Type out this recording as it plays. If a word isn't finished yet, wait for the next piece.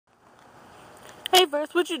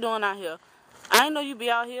Verse, what you doing out here? I ain't know you be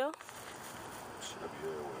out here. Shit, I be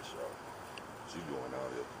everywhere, y'all. What you doing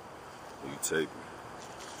out here? Will you take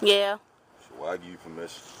me? Yeah. So why I give you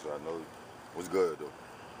permission? So I know what's good though.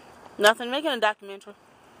 Nothing. Making a documentary.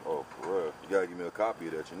 Oh, for real? You gotta give me a copy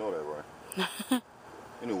of that. You know that, right?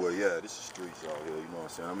 Anyway, yeah, this is streets out here. You know what I'm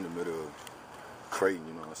saying? I'm in the middle of Creighton.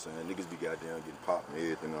 You know what I'm saying? Niggas be goddamn getting popped and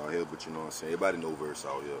everything out here, but you know what I'm saying? Everybody know Verse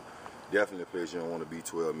out here. Definitely a place you don't want to be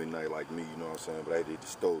 12 midnight like me. You know what I'm saying? But I did the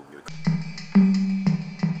stove.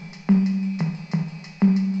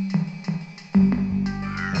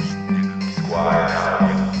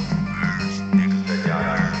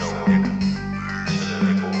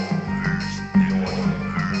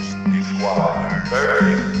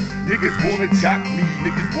 Niggas wanna jock me,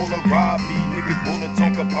 niggas wanna rob me, niggas wanna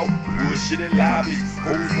talk about bullshit in lobbies.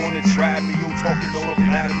 Hoes wanna try me, yo talking on a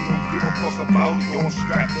platter, don't give a fuck about it, yo I'm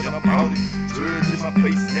strapped and I'm about it. Judge in my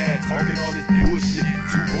face now, talking all this bullshit.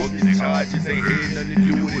 2 bogus charges ain't had nothing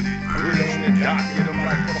to do with it. Put it on the docket, I'm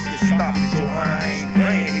like, fuck it, stop it, yo I ain't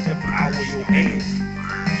playing, hit the power of your hands.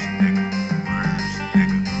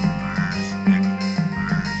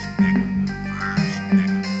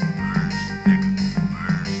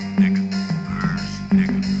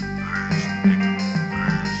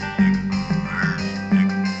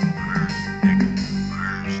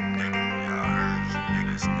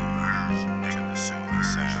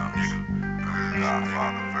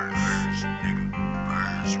 Godfather verse, nigga,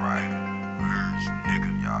 Verse, right?